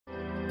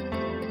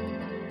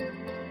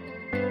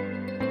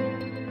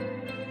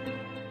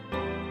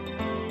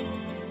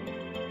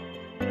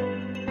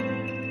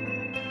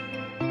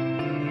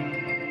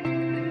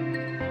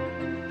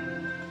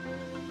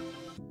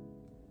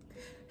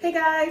Hey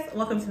guys,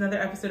 welcome to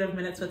another episode of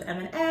Minutes with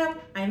M&M.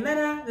 I'm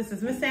Mena, this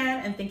is Miss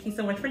Ann, and thank you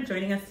so much for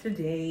joining us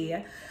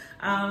today.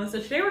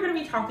 So today we're going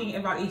to be talking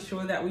about a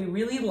show that we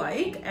really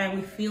like and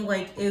we feel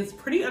like is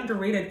pretty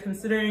underrated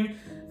considering,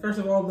 first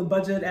of all, the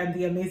budget and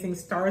the amazing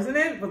stars in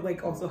it, but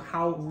like also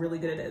how really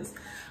good it is.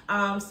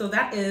 So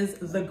that is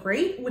The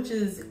Great, which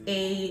is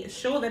a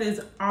show that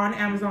is on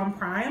Amazon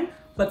Prime,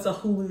 but it's a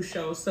Hulu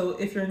show. So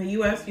if you're in the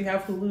US, you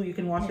have Hulu, you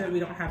can watch it. We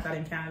don't have that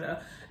in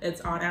Canada. It's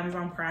on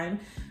Amazon Prime.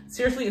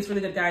 Seriously, it's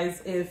really good,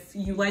 guys. If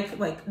you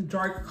like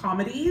dark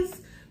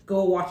comedies,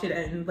 go watch it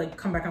and like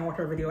come back and watch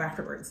our video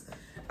afterwards.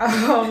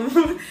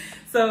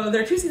 So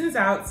there are 2 seasons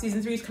out.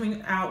 Season 3 is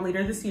coming out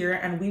later this year,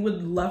 and we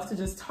would love to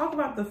just talk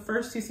about the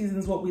first 2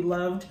 seasons, what we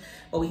loved,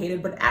 what we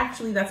hated, but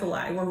actually that's a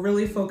lie. We're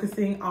really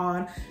focusing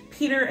on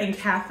Peter and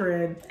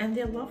Catherine. And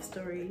their love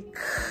story.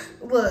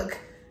 Look,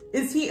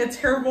 is he a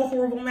terrible,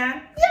 horrible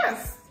man?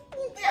 Yes,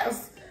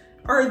 yes.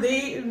 Are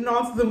they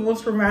not the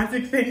most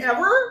romantic thing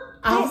ever?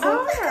 They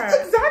are.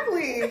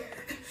 Exactly.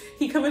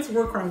 He commits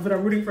war crimes, but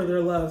I'm rooting for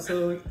their love.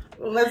 So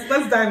let's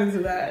dive into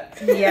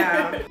that.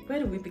 Yeah. Where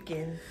do we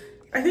begin?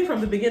 I think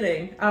from the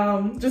beginning,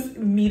 just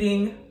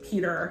meeting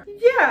Peter.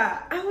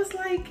 Yeah, I was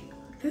like,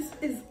 this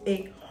is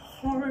a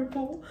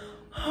horrible,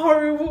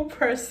 horrible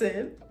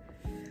person.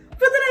 But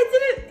then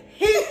I didn't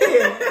hate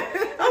him.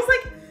 I was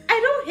like, I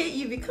don't hate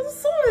you because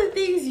some of the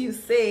things you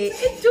say,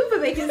 it do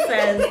be making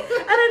sense. And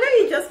I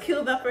know he just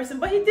killed that person,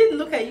 but he did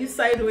look at you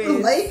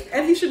sideways.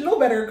 And he should know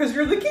better because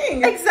you're the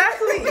king.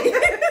 Exactly.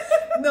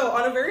 No,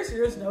 on a very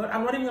serious note,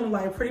 I'm not even gonna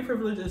lie, Pretty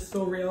Privilege is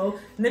so real.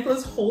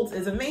 Nicholas Hoult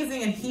is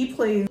amazing and he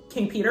plays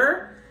King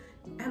Peter.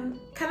 And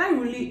can I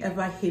really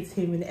ever hate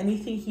him in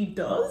anything he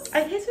does?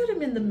 I hated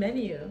him in The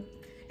Menu.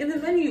 In The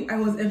Menu, I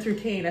was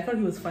entertained. I thought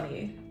he was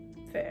funny.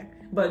 Fair.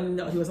 But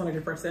no, he was not a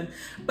good person.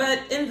 But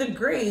in The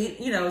Great,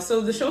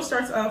 so the show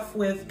starts off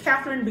with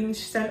Catherine being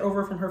sent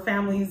over from her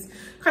family's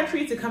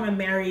country to come and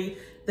marry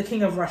the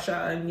king of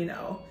Russia and,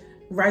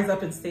 rise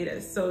up in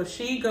status. So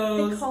she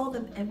goes... They call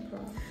them Emperor.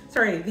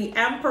 Sorry, the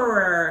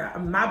Emperor.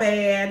 My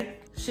bad.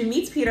 She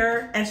meets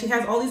Peter and she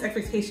has all these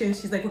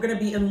expectations. She's like, we're gonna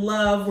be in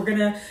love. We're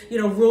gonna,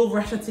 rule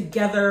Russia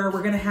together.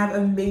 We're gonna have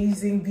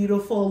amazing,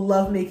 beautiful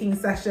lovemaking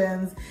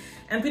sessions.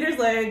 And Peter's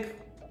like,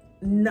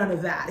 none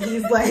of that.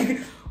 He's like...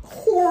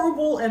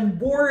 horrible and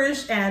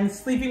boorish and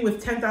sleeping with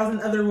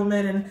 10,000 other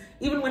women, and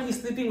even when he's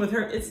sleeping with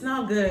her, it's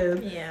not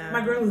good. Yeah,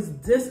 my girl is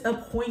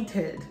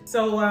disappointed.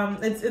 So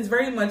it's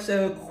very much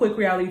a quick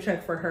reality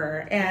check for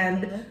her,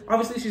 and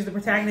obviously she's the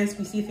protagonist.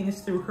 We see things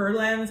through her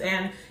lens,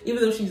 and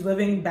even though she's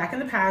living back in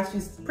the past,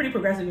 she's pretty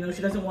progressive.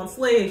 She doesn't want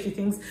slaves. She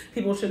thinks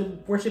people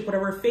should worship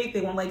whatever faith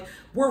they want. Like,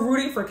 we're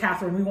rooting for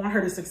Catherine. We want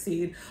her to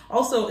succeed.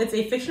 Also, it's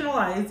a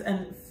fictionalized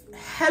and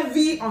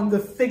heavy on the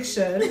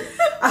fiction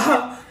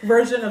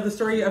version of the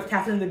story of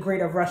Catherine the Great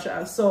of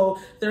Russia. So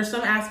there's some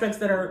aspects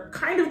that are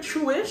kind of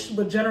true-ish,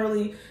 but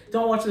generally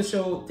don't watch the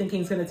show thinking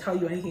it's going to tell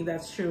you anything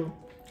that's true.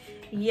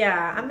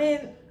 Yeah, I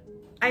mean,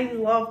 I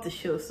love the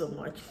show so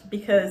much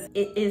because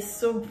it is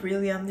so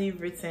brilliantly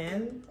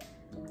written.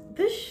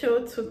 This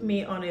show took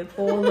me on a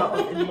whole lot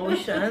of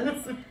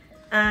emotions,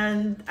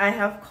 and I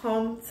have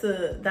come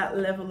to that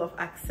level of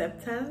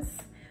acceptance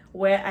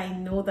where I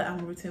know that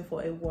I'm rooting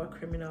for a war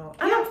criminal.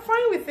 And I'm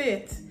fine with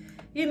it.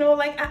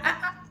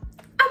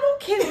 I'm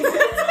okay with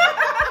it.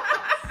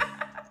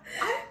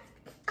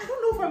 I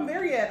don't know if I'm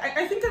there yet.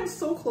 I think I'm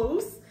so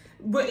close,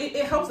 but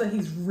it helps that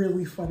he's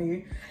really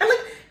funny. And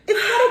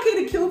it's not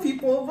okay to kill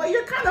people, but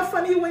you're kind of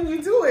funny when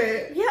you do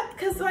it. Yeah,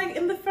 because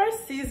in the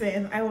first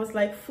season, I was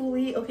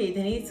fully, okay,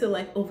 they need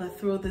to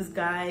overthrow this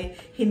guy.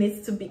 He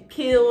needs to be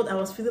killed. I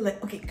was feeling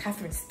like, okay,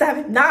 Catherine, stab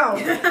him now.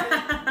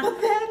 But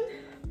then,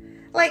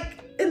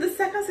 in the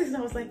second season,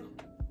 I was like,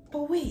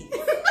 but wait.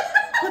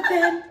 But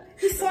then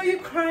he saw you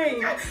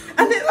crying.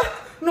 And then...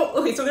 No,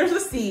 okay, so there's a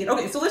scene.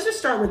 Okay, so let's just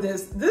start with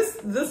this.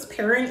 This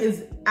pairing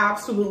is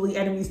absolutely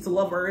enemies to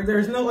lover.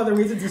 There's no other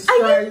reason to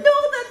describe. I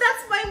know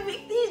that's my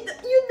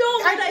weakness. You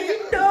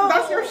know.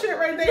 That's your shit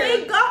right there.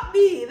 They got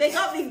me. They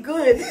got me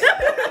good.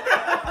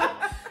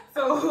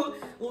 So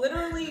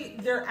literally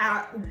they're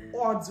at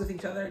odds with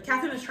each other.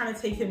 Catherine is trying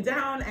to take him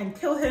down and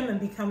kill him and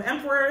become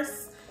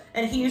Empress.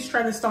 And he's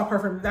trying to stop her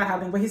from that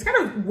happening, but he's kind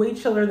of way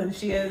chiller than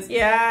she is.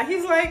 Yeah,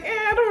 he's like,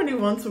 I don't really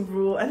want to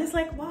rule. And it's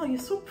like, wow, you're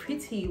so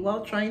pretty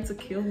while trying to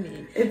kill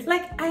me. It's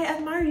like, I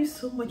admire you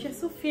so much. You're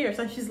so fierce.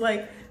 And she's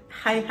like,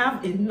 I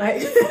have a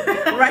knife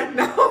right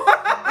now.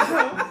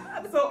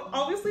 So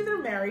obviously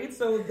they're married.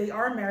 So they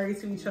are married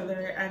to each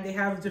other and they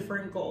have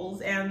different goals.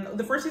 And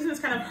the first season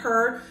is kind of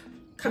her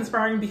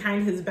conspiring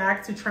behind his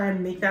back to try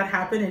and make that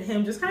happen. And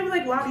him just kind of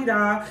like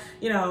la-di-da,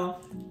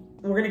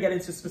 we're gonna get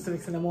into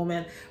specifics in a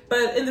moment.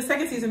 But in the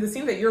second season, the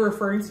scene that you're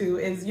referring to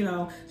is,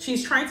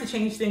 she's trying to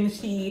change things.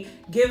 She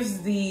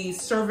gives the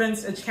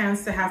servants a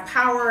chance to have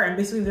power, and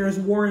basically there's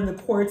war in the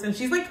courts, and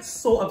she's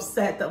so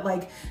upset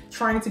that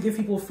trying to give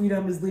people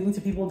freedom is leading to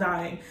people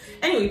dying.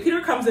 Anyway,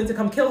 Peter comes in to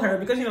come kill her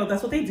because,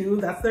 that's what they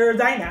do. That's their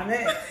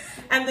dynamic.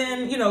 And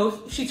then,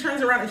 she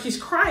turns around and she's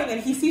crying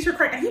and he sees her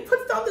crying and he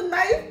puts down the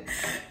knife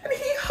and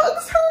he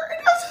hugs her,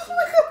 and I was just like,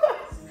 oh my God.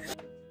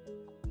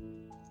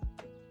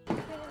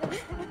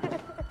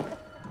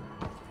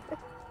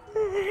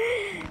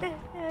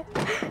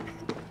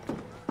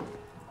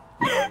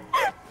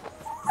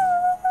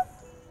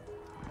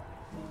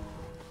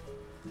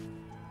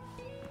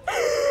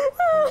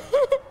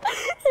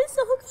 It's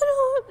all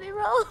horribly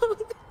wrong.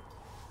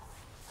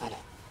 I know.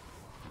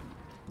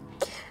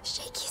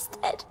 Shakey's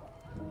dead.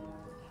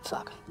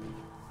 Fuck.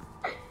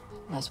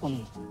 Nice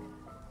woman.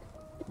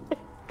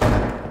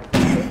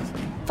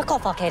 Fuck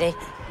off, Arcady.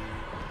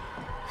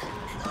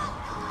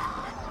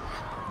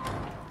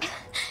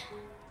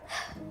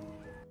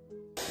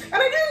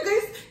 And I know,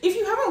 guys, if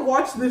you haven't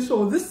watched this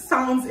show, this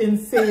sounds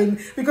insane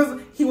because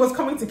he was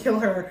coming to kill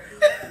her.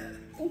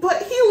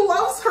 But he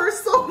loves her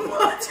so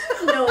much.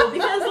 No,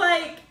 because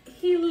like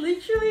he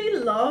literally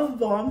love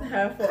bombed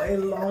her for a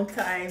long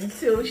time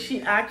till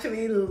she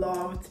actually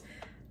loved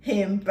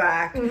him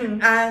back.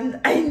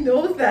 And I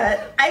know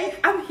that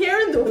I'm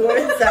hearing the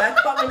words that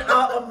are coming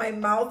out of my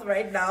mouth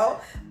right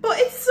now, but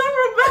it's so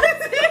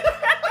romantic.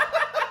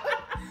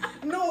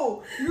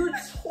 No, you're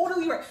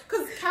totally right.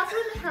 Because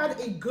Catherine had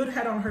a good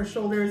head on her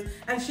shoulders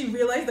and she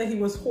realized that he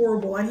was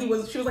horrible and she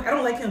was like, I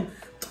don't like him.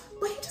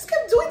 But he just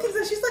kept doing things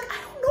and she's like, I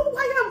don't know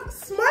why I'm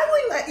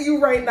smiling at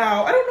you right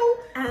now. I don't know.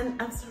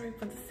 And I'm sorry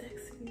for the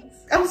sex scenes.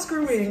 I'm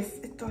screaming.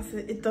 It does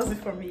it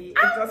for me. It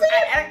does.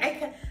 I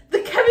can't. The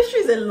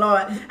chemistry is a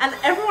lot, and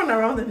everyone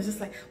around them is just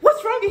like,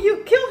 "What's wrong with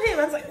you? Kill him!"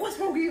 I was like, "What's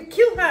wrong with you?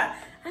 Kill her!"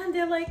 And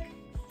they're like,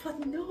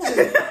 "But no,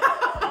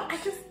 I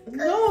just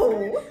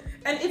no."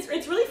 And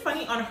it's really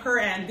funny on her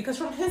end because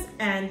from his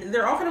end,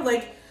 they're all kind of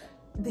like,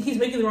 he's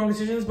making the wrong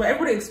decisions, but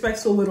everybody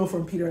expects so little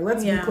from Peter.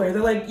 Let's be clear.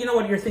 They're like, you know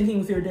what, you're thinking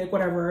with your dick,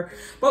 whatever.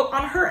 But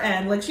on her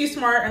end, like she's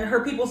smart and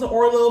her people, so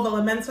Orlo,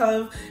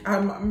 Velementov,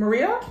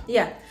 Marial?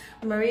 Yeah.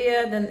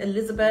 Maria, then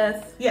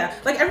Elisabeth. Yeah,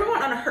 like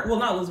everyone on her, well,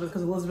 not Elisabeth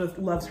because Elisabeth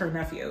loves her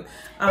nephew.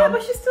 Yeah,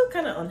 but she's still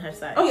kind of on her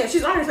side. Oh yeah,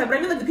 she's on her side, but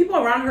I mean like the people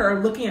around her are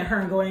looking at her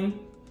and going,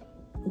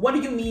 what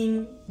do you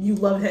mean you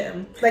love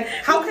him? Like,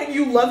 how can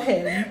you love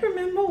him?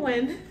 Remember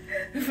when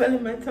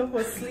Velementov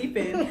was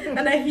sleeping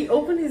and then he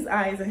opened his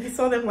eyes and he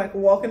saw them like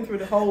walking through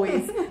the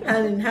hallways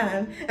hand in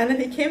hand, and then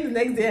he came the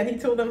next day and he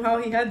told them how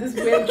he had this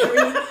weird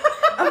dream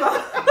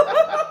about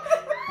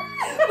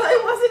but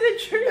it wasn't a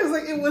dream. It was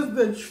like, it was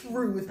the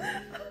truth.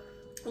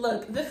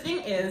 Look, the thing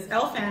is,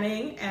 Elle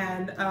Fanning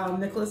and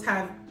Nicholas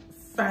have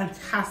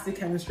fantastic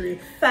chemistry.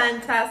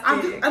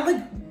 Fantastic. I'm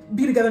like,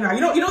 be together now.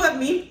 You know that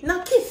meme?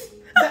 Now kiss.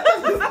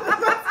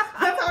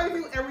 That's how I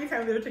feel every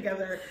time they're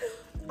together.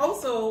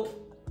 Also,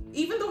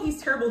 even though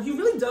he's terrible, he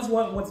really does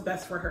want what's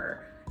best for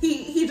her.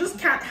 He just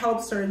can't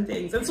help certain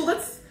things. And so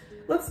let's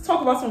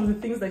talk about some of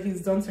the things that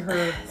he's done to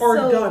her or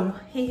done.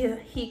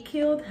 He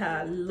killed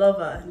her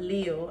lover,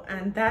 Leo,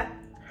 and that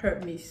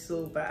hurt me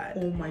so bad.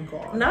 Oh my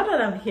god. Now that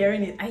I'm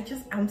hearing it,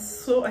 I'm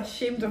so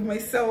ashamed of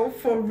myself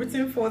for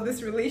rooting for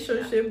this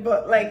relationship,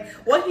 but like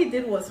what he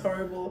did was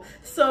horrible.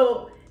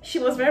 So she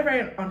was very,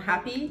 very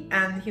unhappy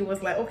and he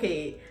was like,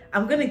 okay,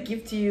 I'm gonna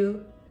give to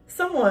you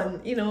someone,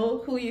 you know,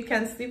 who you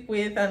can sleep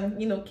with and,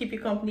 you know, keep you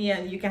company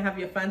and you can have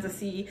your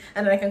fantasy,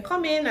 and then I can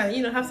come in and,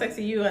 you know, have sex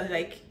with you and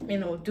like, you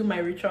know, do my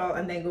ritual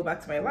and then go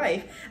back to my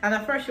life. And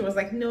at first she was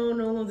like,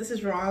 no, this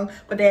is wrong.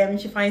 But then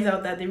she finds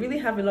out that they really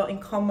have a lot in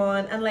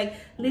common, and like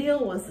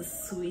Leo was the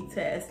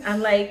sweetest,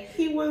 and like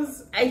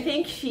I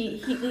think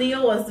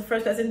Leo was the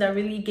first person that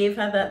really gave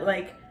her that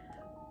like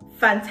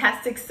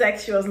fantastic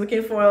sex she was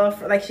looking for,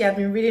 like she had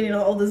been reading in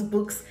all those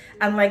books,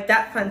 and like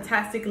that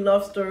fantastic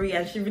love story,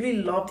 and she really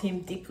loved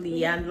him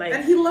deeply, and like,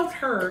 and he loved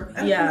her,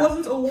 and he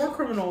wasn't a war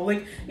criminal.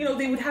 Like, you know,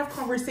 they would have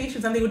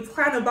conversations and they would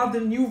plan about the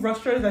new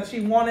Russia that she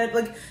wanted.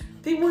 Like,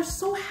 they were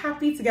so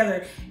happy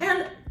together.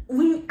 And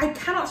I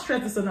cannot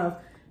stress this enough,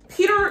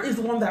 Peter is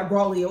the one that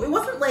brought Leo. It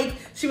wasn't like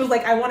she was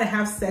like, I want to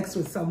have sex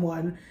with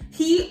someone.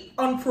 He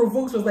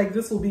unprovoked was like,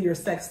 this will be your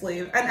sex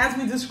slave. And as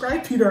we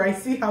describe Peter, I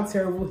see how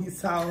terrible he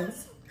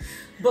sounds.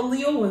 But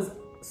Leo was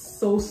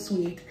so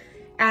sweet.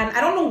 And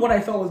I don't know what I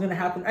thought was going to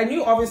happen. I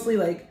knew, obviously,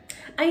 like,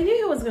 I knew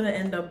he was going to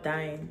end up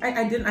dying.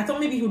 I didn't. I thought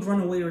maybe he would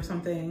run away or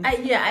something.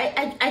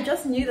 I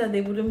just knew that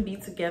they wouldn't be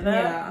together.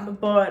 Yeah.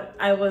 But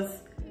I was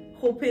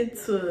hoping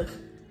to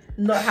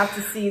not have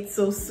to see it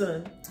so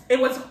soon. It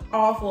was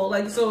awful.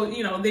 Like, so,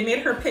 you know, they made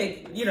her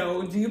pick, you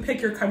know, do you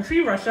pick your country,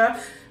 Russia,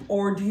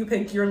 or do you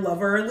pick your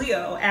lover,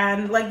 Leo?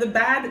 And like the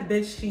bad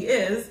bitch she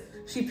is,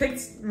 she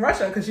picked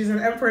Russia because she's an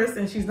empress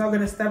and she's not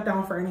going to step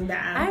down for any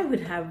man. I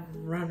would have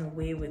run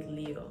away with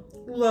Leo.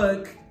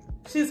 Look,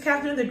 she's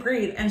Catherine the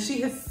Great and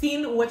she has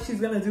seen what she's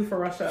going to do for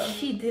Russia.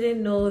 She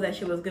didn't know that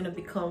she was going to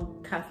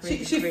become Catherine the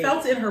Great. She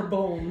felt it in her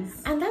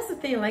bones. And that's the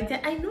thing,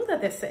 like, I know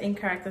that there's certain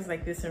characters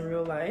like this in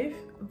real life,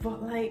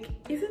 but like,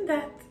 isn't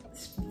that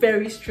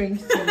very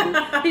strange to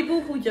me? People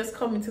who just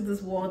come into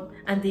this world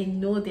and they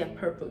know their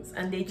purpose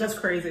and they just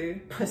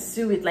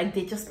pursue it, like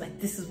they just like,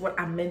 this is what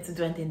I'm meant to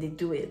do, and then they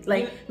do it.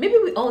 Like, maybe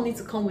we all need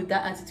to come with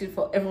that attitude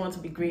for everyone to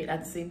be great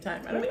at the same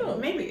time. I don't know,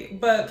 maybe.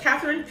 But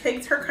Catherine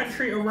picked her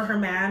country over her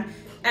man,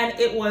 and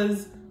it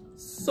was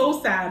so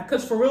sad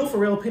because for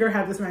real Peter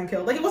had this man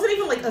killed. Like, it wasn't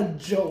even like a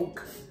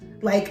joke,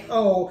 like,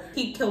 oh,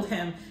 he killed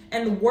him.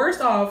 And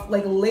worse off,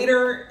 like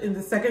later in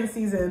the second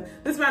season,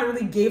 this man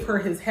really gave her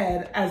his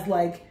head as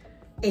like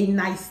a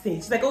nice thing.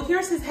 She's like, oh,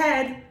 here's his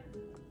head.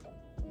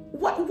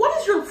 What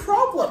is your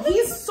problem?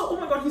 He's so, oh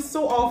my God, he's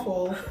so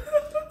awful.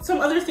 Some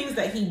other things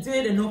that he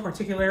did in no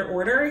particular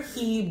order.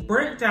 He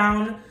burnt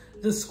down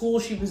the school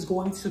she was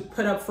going to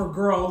put up for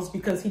girls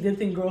because he didn't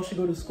think girls should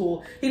go to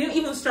school. He didn't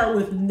even start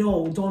with,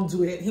 no, don't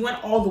do it. He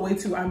went all the way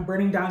to, I'm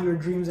burning down your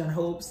dreams and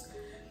hopes.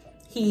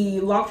 He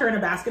locked her in a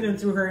basket and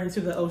threw her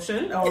into the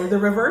ocean or the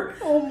river.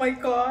 Oh my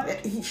God.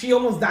 She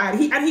almost died.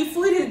 He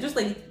fully did just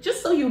like,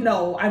 just so you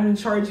know, I'm in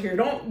charge here.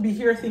 Don't be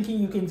here thinking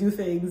you can do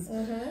things.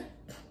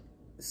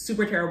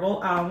 Super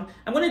terrible. I'm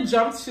gonna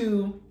jump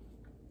to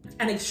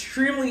an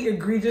extremely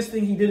egregious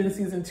thing he did in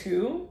season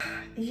 2.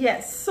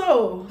 Yes,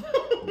 so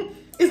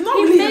it's not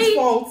really his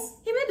fault.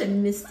 He made a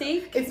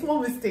mistake. It's small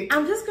mistake.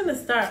 I'm just gonna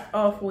start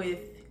off with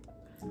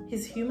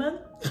he's human.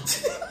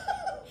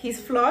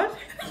 He's flawed.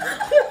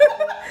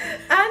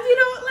 And you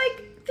know,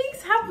 like,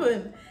 things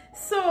happen.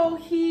 So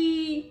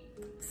he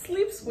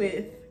sleeps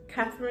with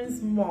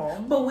Catherine's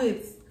mom. But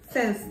wait,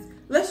 sis,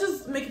 let's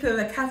just make it clear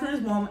that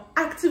Catherine's mom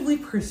actively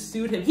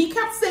pursued him. He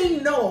kept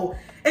saying no.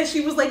 And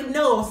she was like,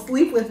 no,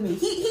 sleep with me.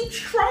 He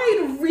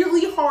tried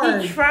really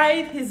hard. He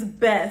tried his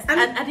best. And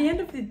at the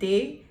end of the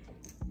day,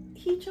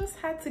 he just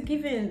had to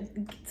give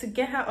in to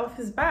get her off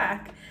his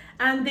back.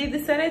 And they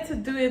decided to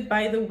do it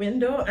by the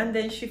window. And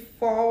then she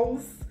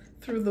falls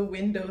through the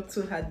window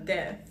to her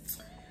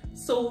death.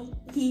 So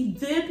he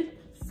did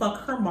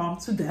fuck her mom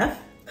to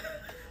death.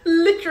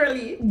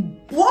 Literally.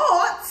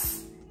 But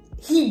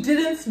he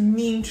didn't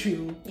mean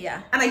to.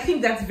 Yeah. And I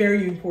think that's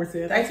very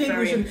important. That's I think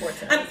very we should,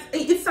 important. and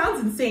it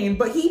sounds insane,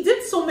 but he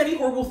did so many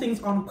horrible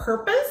things on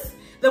purpose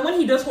that when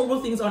he does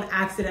horrible things on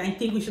accident, I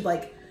think we should,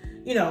 like,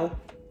 you know,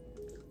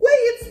 way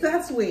it's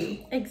that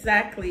way.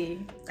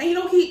 Exactly. And you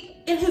know, he,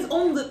 in his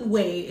own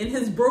way, in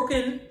his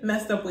broken,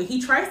 messed up way,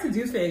 he tries to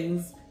do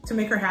things to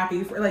make her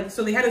happy. For, like,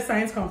 so they had a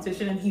science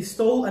competition and he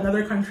stole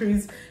another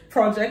country's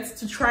projects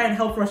to try and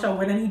help Russia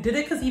win, and he did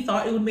it because he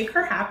thought it would make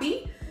her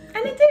happy.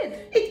 And it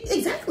did.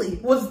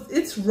 Exactly.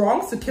 It's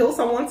wrong to kill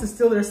someone to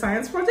steal their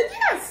science project?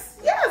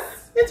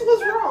 Yes, it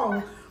was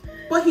wrong.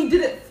 But he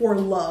did it for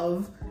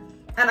love.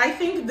 And I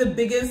think the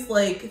biggest,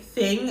 like,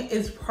 thing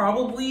is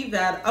probably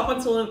that up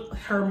until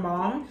her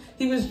mom,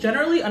 he was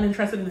generally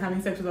uninterested in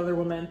having sex with other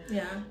women.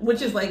 Yeah.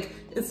 Which is, like,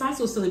 it sounds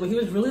so silly, but he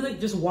was really, like,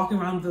 just walking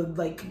around the,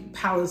 like,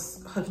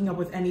 palace hooking up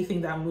with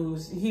anything that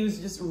moves. He was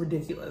just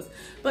ridiculous.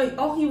 But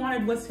all he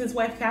wanted was his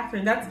wife,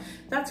 Catherine.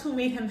 That's who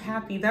made him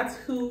happy. That's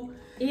who...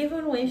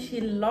 Even when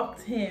she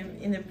locked him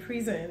in a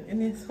prison, in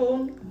his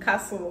own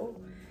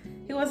castle,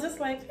 he was just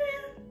like,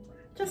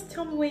 just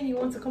tell me when you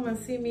want to come and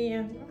see me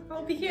and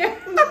I'll be here.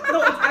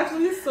 No, it's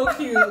actually so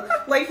cute.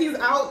 Like, he's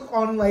out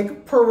on,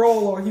 like,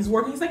 parole or he's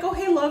working. He's like, oh,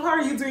 hey, love, how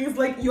are you doing? He's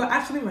like, you're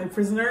actually my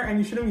prisoner and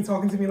you shouldn't be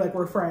talking to me like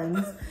we're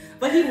friends.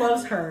 But he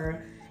loves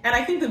her. And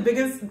I think the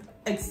biggest,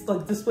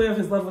 like, display of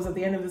his love was at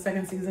the end of the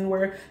 2nd season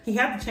where he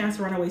had the chance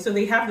to run away. So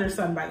they have their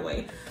son, by the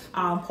way,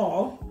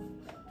 Paul.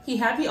 He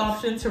had the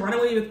option to run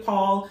away with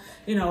Paul.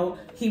 You know,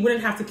 he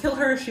wouldn't have to kill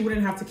her. She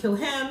wouldn't have to kill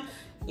him,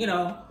 you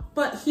know.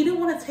 But he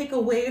didn't want to take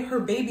away her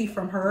baby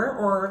from her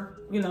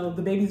or, you know,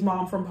 the baby's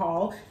mom from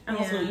Paul. And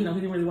also, you know, he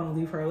didn't really want to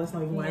leave her. Let's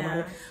not even lie about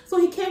it. So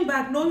he came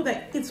back knowing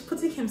that it's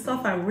putting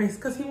himself at risk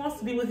because he wants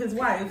to be with his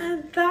wife.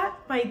 And that,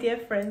 my dear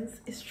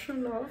friends, is true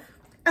love.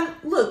 And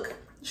look,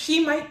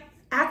 she might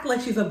act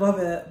like she's above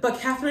it, but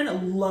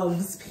Catherine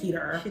loves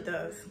Peter. She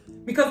does.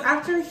 Because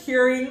after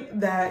hearing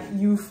that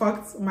you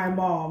fucked my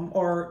mom,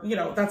 or, you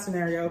know, that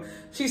scenario,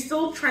 she's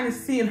still trying to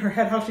see in her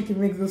head how she can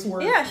make this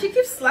work. Yeah, she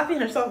keeps slapping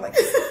herself like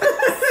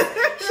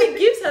she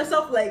gives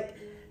herself like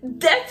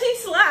dirty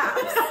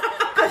slaps.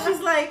 Because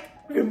she's like,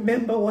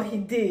 remember what he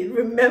did.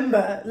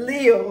 Remember,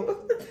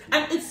 Leo.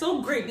 And it's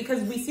so great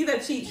because we see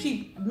that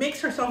she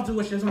makes herself do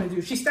what she doesn't want to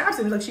do. She stabs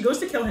him, like she goes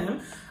to kill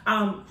him,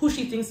 who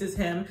she thinks is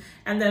him.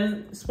 And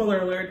then,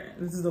 spoiler alert,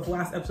 this is the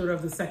last episode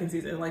of the 2nd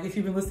season. Like, if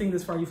you've been listening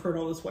this far, you've heard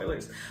all the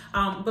spoilers.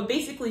 But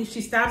basically, she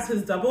stabs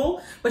his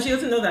double, but she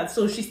doesn't know that.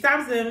 So she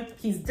stabs him,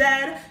 he's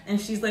dead, and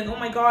she's like, oh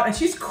my God. And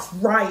she's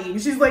crying.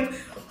 She's like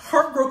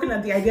heartbroken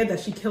at the idea that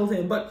she killed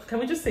him. But can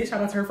we just say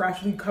shout out to her for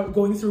actually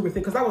going through with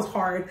it? Because that was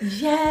hard.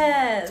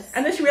 Yes.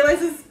 And then she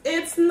realizes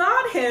it's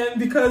not him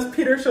because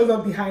Peter shows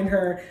up behind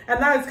her.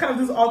 And now it's kind of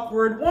this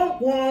awkward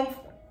womp womp.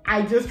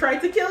 I just tried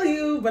to kill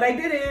you, but I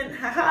didn't.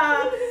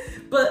 Haha.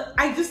 But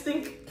I just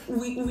think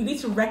we need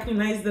to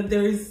recognize that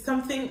there is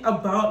something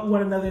about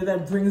one another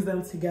that brings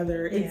them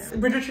together. It's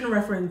Bridgerton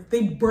reference.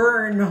 They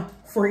burn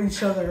for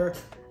each other.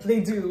 They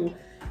do.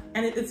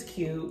 And it's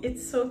cute.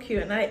 It's so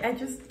cute. And I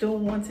just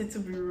don't want it to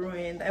be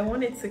ruined. I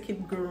want it to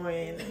keep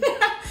growing.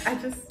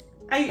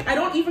 I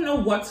don't even know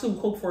what to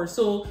hope for.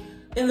 So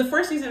in the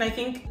 1st season, I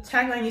think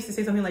tagline used to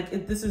say something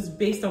like, this is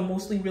based on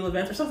mostly real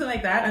events or something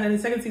like that. And then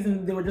in the 2nd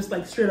season, they were just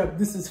like, straight up,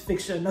 this is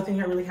fiction. Nothing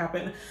here really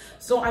happened.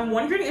 So I'm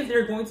wondering if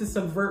they're going to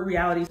subvert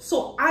reality.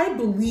 So I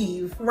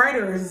believe,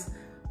 writers,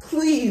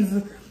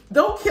 please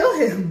don't kill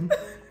him.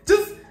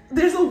 Just,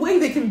 there's a way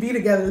they can be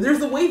together.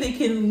 There's a way they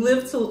can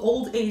live till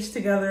old age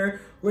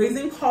together,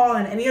 raising Paul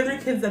and any other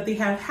kids that they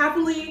have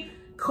happily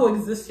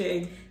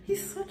coexisting.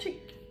 He's such a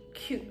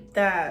cute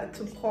dad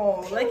to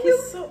Paul. Like,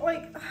 he's so,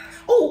 like...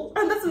 Oh,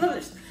 and that's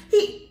another...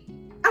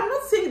 I'm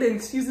not saying that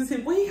excuses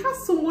him, but he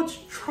has so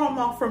much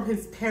trauma from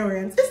his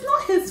parents. It's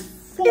not his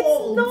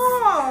fault. It's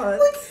not.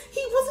 Like,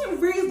 he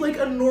wasn't raised like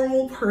a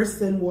normal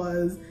person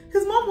was.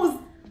 His mom was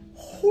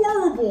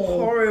horrible.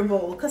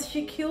 Horrible, because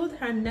she killed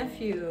her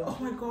nephew. Oh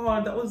my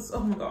god, that was... Oh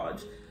my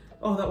god.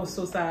 Oh, that was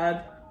so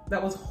sad.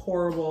 That was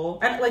horrible.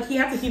 And like, he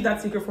had to keep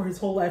that secret for his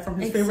whole life from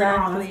his favorite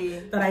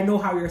aunt, that I know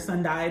how your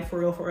son died, for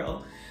real, for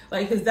real.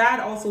 Like, his dad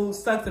also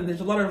sucks, and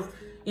there's a lot of,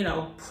 you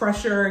know,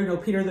 pressure, you know,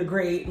 Peter the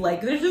Great.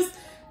 Like, there's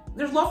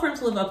a lot for him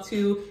to live up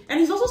to. And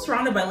he's also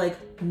surrounded by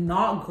like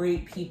not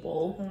great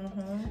people.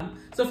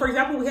 So for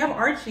example, we have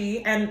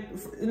Archie, and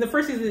in the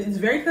first season, it's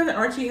very clear that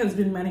Archie has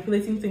been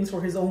manipulating things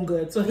for his own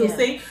good. So he'll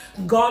say,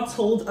 God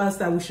told us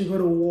that we should go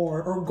to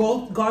war, or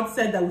God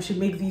said that we should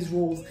make these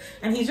rules.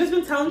 And he's just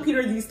been telling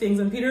Peter these things,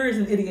 and Peter is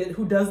an idiot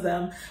who does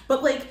them.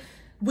 But like,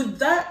 with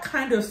that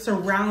kind of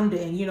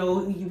surrounding, you know,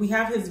 we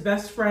have his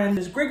best friend,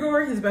 there's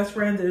Grigor, his best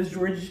friend, there's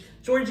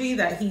Georgie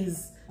that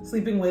he's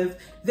sleeping with.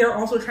 They're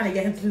also trying to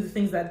get him to do the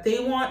things that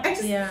they want.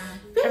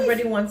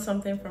 Everybody wants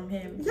something from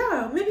him.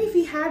 Yeah, maybe if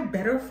he had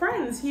better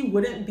friends, he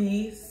wouldn't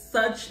be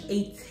such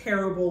a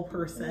terrible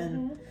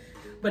person.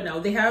 But no,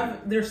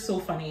 they're so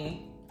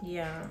funny.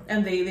 Yeah.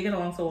 And they get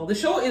along so well. The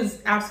show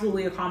is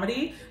absolutely a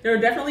comedy. There are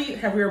definitely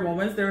heavier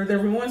moments. There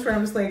are moments where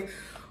I'm just like,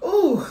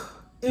 ooh,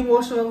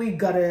 emotionally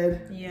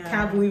gutted. Yeah.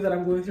 Can't believe that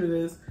I'm going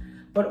through this.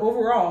 But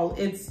overall,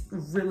 it's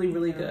really,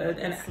 really good.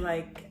 And it's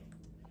like,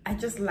 I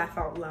just laugh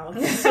out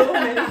loud so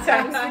many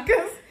times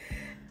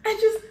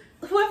because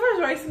whoever's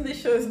writing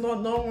this show is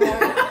not normal.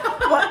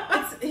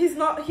 But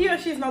he or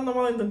she's not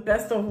normal in the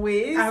best of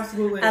ways.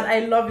 Absolutely. And I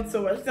love it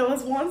so much. There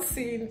was one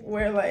scene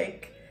where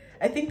like,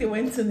 I think they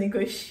went to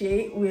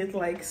negotiate with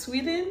like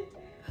Sweden,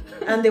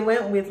 and they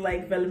went with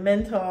like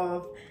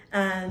Dymov,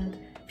 and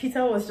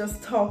Peter was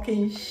just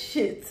talking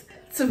shit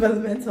to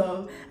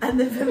Dymov, and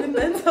then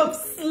Dymov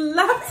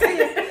slapped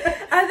him.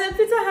 And then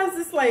Peter has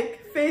this like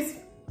face,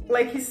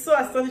 like he's so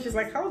astonished. He's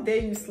like, how dare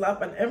you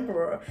slap an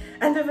emperor?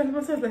 And then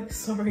Dymov was like,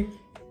 sorry,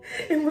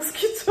 a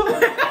mosquito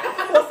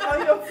was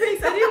on your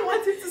face. I didn't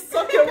want it to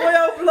suck your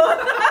royal blood.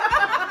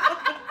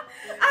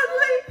 And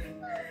like,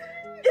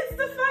 it's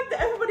the fact that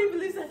everybody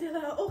believes that. They're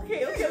like,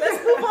 okay,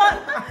 let's move on.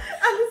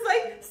 And it's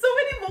like, so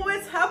many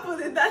moments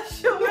happen in that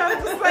show where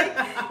I'm just like,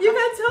 you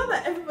can tell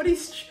that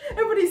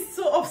everybody's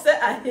so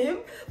upset at him,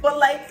 but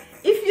like,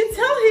 if you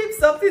tell him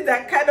something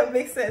that kind of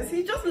makes sense,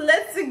 he just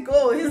lets it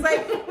go. He's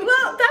like,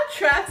 well, that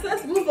tracks,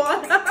 let's move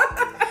on.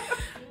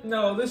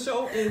 No, the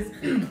show is,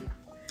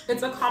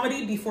 it's a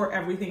comedy before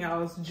everything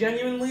else.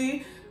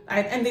 Genuinely.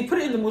 And they put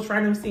it in the most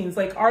random scenes.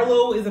 Like,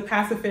 Orlo is a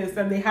pacifist,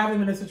 and they have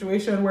him in a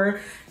situation where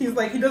he's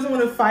like, he doesn't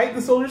want to fight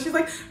the soldiers. She's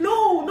like,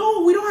 no,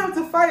 we don't have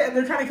to fight. And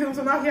they're trying to kill him,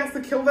 so now he has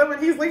to kill them.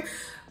 And he's like,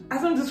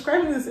 as I'm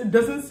describing this, it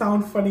doesn't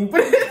sound funny,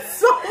 but it's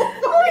so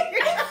funny.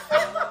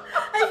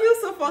 I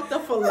feel so fucked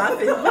up for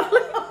laughing. But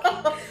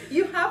like,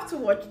 you have to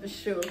watch the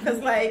show, because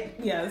like,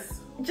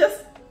 yes,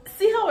 just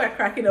see how we're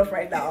cracking up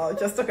right now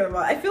just talking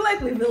about. I feel like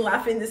we've been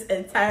laughing this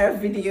entire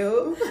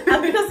video,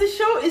 and because the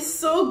show is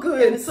so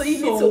good, so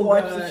you need to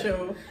watch the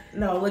show.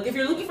 No, like, if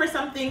you're looking for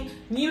something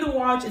new to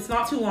watch, it's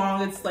not too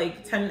long. It's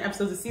like 10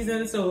 episodes a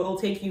season, so it'll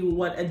take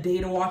you a day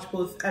to watch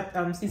both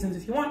seasons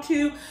if you want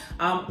to.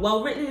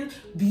 Well written,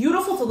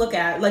 beautiful to look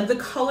at. Like, the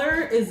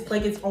color is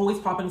like, it's always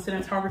popping.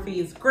 Cinematography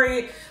is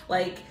great,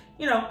 like,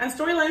 you know, and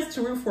storylines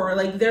to root for.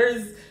 Like,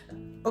 there's,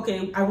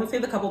 okay, I won't say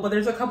the couple, but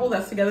there's a couple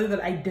that's together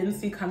that I didn't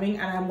see coming,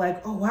 and I'm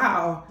like, oh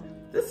wow,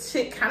 this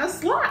shit kind of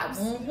slaps.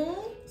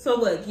 So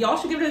look, y'all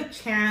should give it a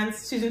chance.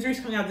 Season 3 is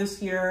coming out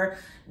this year.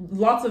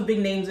 Lots of big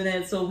names in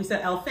it. So we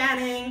said Elle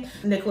Fanning,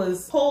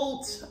 Nicholas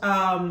Hoult,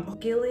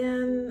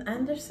 Gillian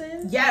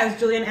Anderson. Yes,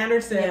 Gillian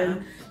Anderson.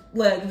 Yeah.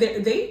 Look,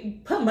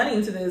 they put money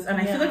into this, and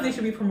I feel like they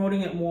should be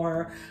promoting it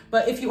more.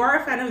 But if you are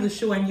a fan of the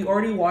show and you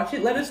already watch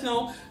it, let us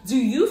know. Do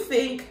you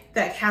think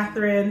that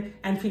Catherine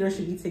and Peter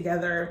should be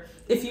together?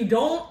 If you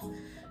don't,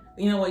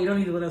 you know what? You don't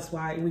need to let us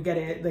why. We get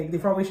it. Like, they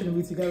probably shouldn't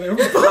be together.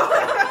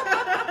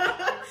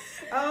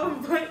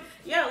 But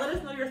yeah, let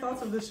us know your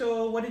thoughts of the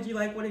show. What did you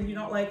like? What did you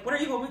not like? What are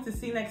you hoping to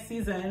see next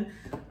season?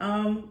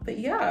 But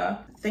yeah,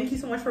 thank you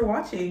so much for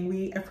watching.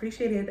 We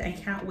appreciate it and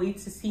can't wait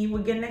to see you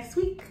again next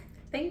week.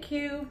 Thank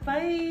you.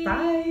 Bye.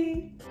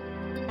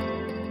 Bye.